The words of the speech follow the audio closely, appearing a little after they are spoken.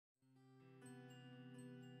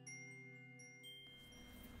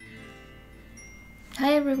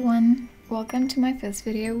Hi everyone, welcome to my first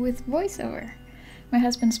video with voiceover. My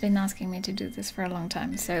husband's been asking me to do this for a long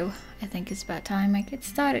time, so I think it's about time I get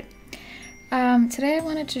started. Today I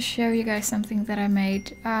wanted to show you guys something that I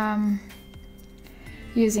made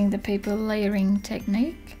using the paper layering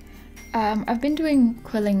technique. I've been doing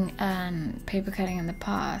quilling and paper cutting in the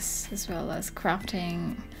past, as well as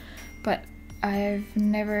crafting, but I've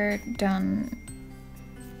never done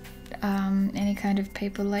any kind of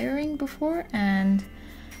paper layering before, and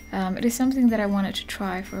it is something that I wanted to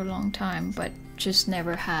try for a long time, but just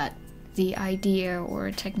never had the idea or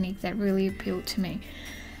a technique that really appealed to me.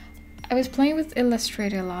 I was playing with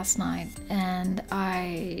Illustrator last night and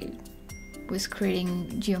I was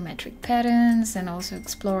creating geometric patterns and also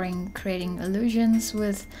exploring creating illusions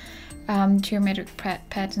with geometric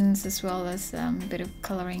patterns, as well as a bit of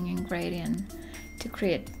coloring and gradient to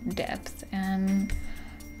create depth. And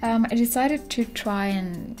I decided to try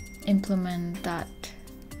and implement that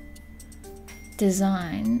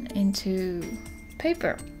design into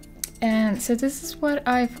paper. And so this is what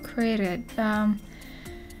I've created.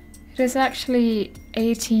 It is actually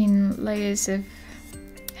 18 layers of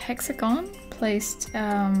hexagon placed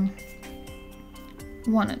one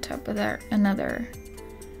on top of another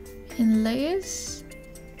in layers.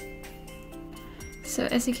 So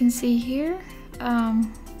as you can see here,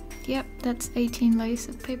 yep, that's 18 layers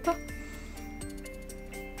of paper.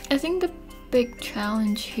 I think the big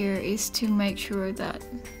challenge here is to make sure that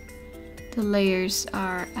the layers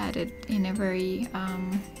are added in a very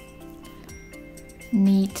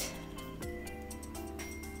neat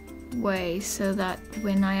way, so that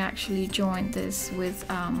when I actually join this with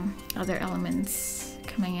other elements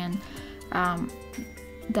coming in,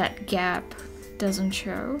 that gap doesn't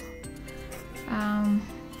show.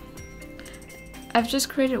 I've just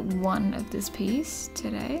created one of this piece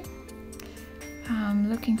today. I'm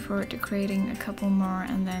looking forward to creating a couple more,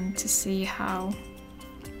 and then to see how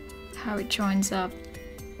it joins up,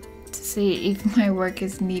 to see if my work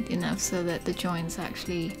is neat enough so that the joints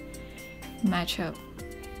actually match up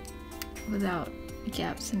without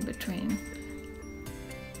gaps in between.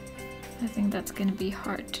 I think that's gonna be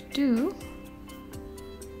hard to do,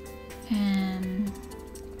 and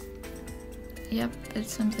yep,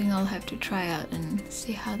 it's something I'll have to try out and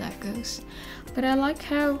see how that goes. But I like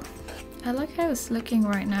how it's looking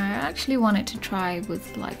right now. I actually wanted to try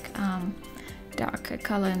with like darker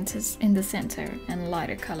color in the center and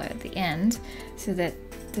lighter color at the end, so that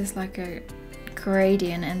there's like a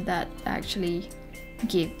gradient, and that actually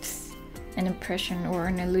gives an impression or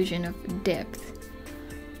an illusion of depth.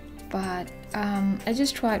 But I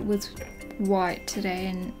just tried with white today,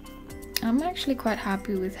 and I'm actually quite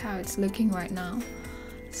happy with how it's looking right now.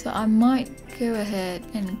 So I might go ahead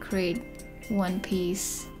and create one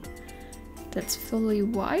piece that's fully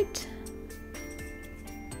white,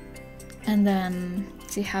 and then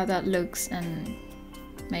see how that looks, and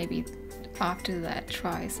maybe after that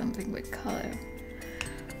try something with color.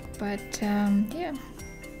 But yeah,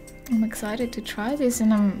 I'm excited to try this,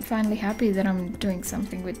 and I'm finally happy that I'm doing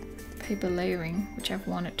something with paper layering, which I've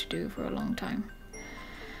wanted to do for a long time.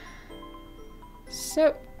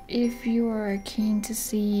 So if you are keen to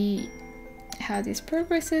see how this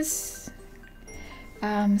progresses,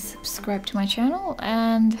 subscribe to my channel,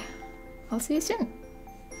 and I'll see you soon.